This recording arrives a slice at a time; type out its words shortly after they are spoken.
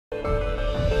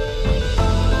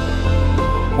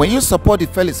When you support the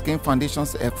Felix King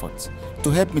Foundation's efforts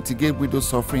to help mitigate widow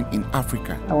suffering in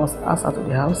Africa. I was asked out of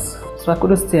the house, so I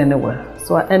couldn't stay anywhere.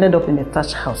 So I ended up in a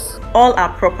thatched house. All our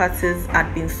properties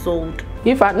had been sold.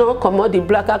 If I don't come out the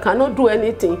black, I cannot do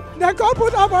anything. They can't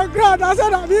put up on ground. I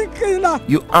said I'm being killer.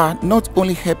 You are not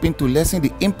only helping to lessen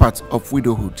the impact of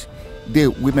widowhood they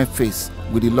women face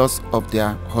with the loss of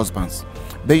their husbands,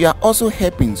 but you are also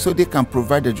helping so they can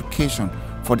provide education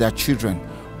for their children,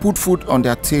 put food on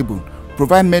their table,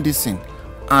 provide medicine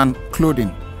and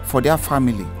clothing for their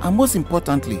family, and most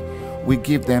importantly, we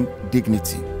give them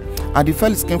dignity. At the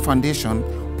Felix King Foundation,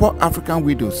 poor African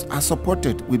widows are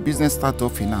supported with business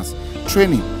startup finance,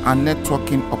 training and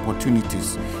networking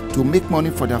opportunities to make money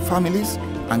for their families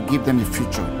and give them a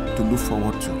future to look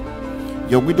forward to.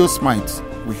 Your widow's might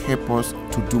will help us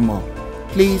to do more.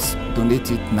 Please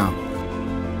donate it now.